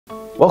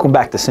Welcome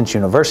back to Cinch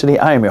University.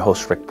 I am your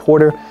host, Rick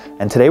Porter,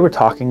 and today we're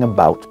talking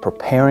about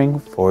preparing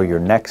for your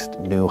next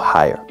new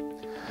hire.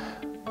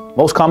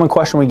 Most common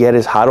question we get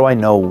is, how do I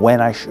know when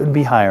I should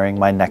be hiring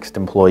my next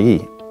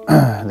employee?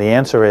 The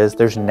answer is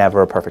there's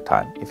never a perfect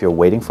time. If you're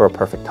waiting for a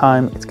perfect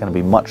time, it's going to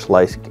be much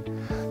like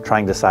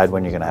trying to decide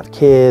when you're going to have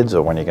kids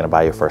or when you're going to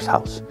buy your first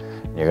house.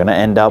 You're going to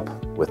end up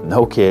with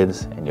no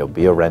kids and you'll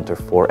be a renter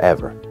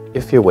forever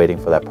if you're waiting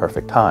for that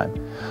perfect time.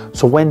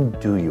 So when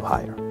do you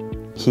hire?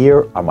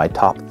 Here are my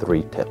top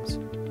 3 tips.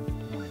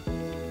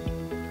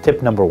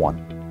 Tip number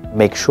 1,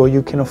 make sure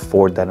you can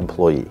afford that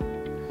employee.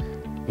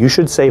 You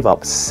should save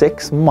up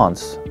 6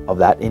 months of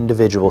that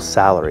individual's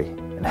salary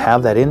and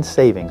have that in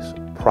savings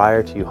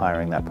prior to you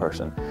hiring that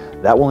person.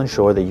 That will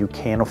ensure that you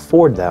can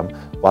afford them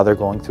while they're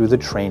going through the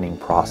training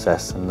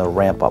process and the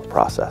ramp-up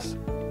process.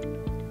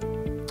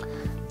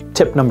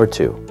 Tip number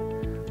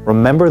 2,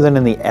 remember that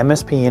in the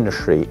MSP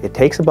industry, it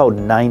takes about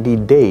 90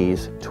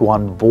 days to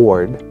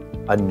onboard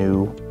a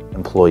new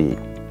employee.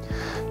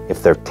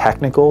 If they're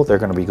technical, they're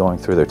going to be going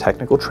through their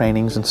technical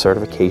trainings and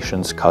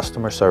certifications,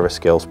 customer service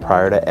skills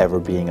prior to ever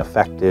being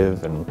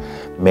effective and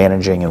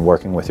managing and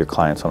working with your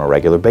clients on a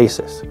regular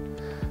basis.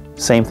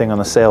 Same thing on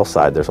the sales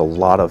side. There's a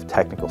lot of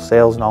technical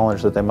sales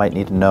knowledge that they might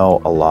need to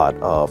know, a lot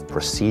of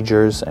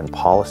procedures and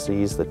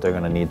policies that they're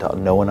going to need to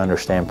know and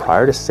understand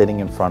prior to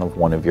sitting in front of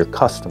one of your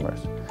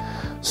customers.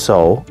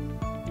 So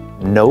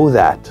know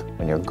that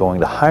when you're going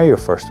to hire your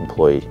first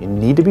employee, you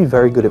need to be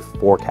very good at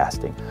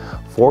forecasting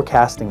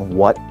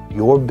what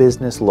your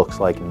business looks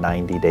like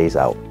 90 days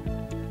out.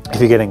 If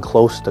you're getting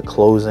close to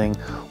closing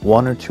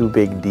 1 or 2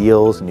 big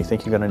deals and you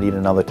think you're going to need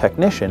another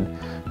technician,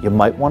 you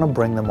might want to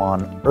bring them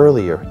on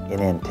earlier in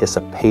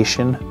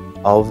anticipation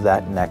of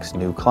that next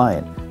new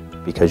client,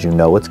 because you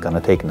know it's going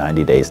to take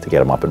 90 days to get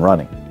them up and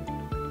running.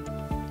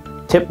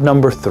 Tip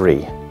number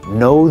 3,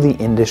 know the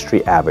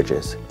industry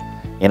averages.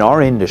 In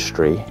our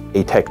industry,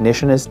 a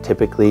technician is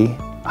typically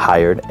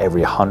hired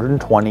every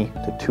 120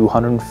 to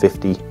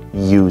 250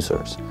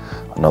 users.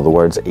 In other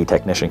words, a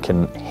technician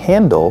can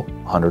handle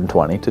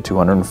 120 to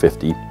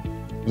 250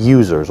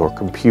 users or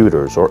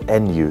computers or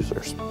end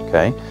users,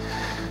 okay?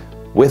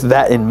 With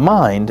that in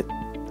mind,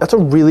 that's a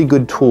really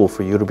good tool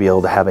for you to be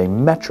able to have a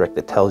metric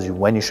that tells you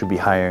when you should be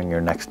hiring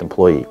your next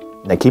employee.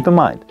 Now keep in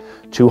mind,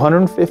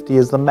 250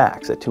 is the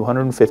max. At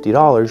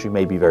 $250, you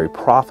may be very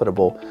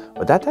profitable,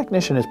 but that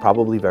technician is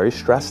probably very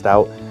stressed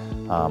out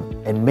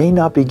and may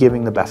not be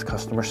giving the best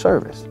customer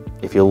service.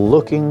 If you're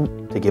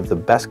looking to give the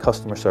best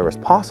customer service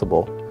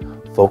possible,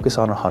 focus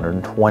on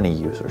 120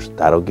 users.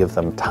 That'll give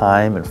them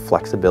time and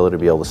flexibility to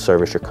be able to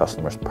service your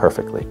customers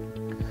perfectly.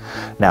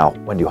 Now,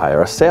 when you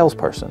hire a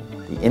salesperson,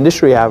 the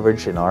industry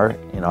average in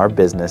our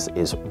business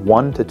is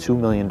 $1 to $2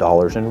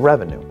 million in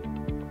revenue.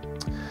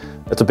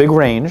 That's a big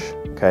range,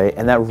 okay?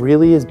 And that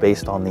really is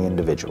based on the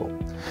individual.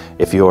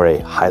 If you're a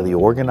highly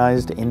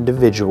organized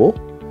individual,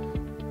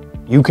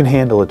 you can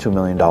handle a $2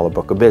 million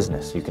book of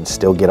business. You can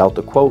still get out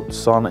the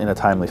quotes in a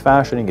timely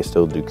fashion, you can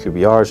still do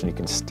QBRs, and you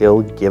can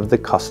still give the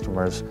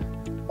customers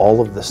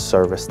all of the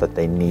service that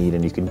they need,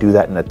 and you can do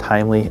that in a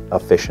timely,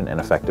 efficient, and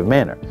effective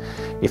manner.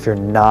 If you're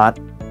not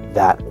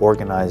that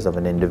organized of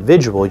an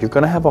individual, you're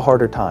going to have a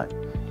harder time.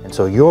 And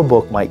so your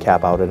book might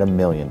cap out at $1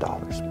 million.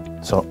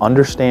 So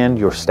understand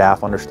your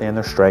staff, understand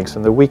their strengths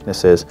and their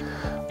weaknesses,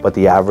 but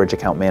the average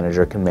account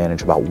manager can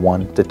manage about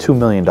 $1 to $2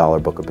 million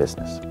book of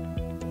business.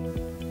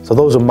 So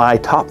those are my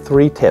top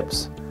 3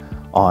 tips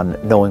on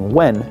knowing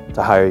when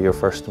to hire your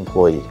first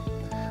employee.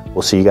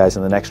 We'll see you guys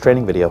in the next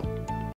training video.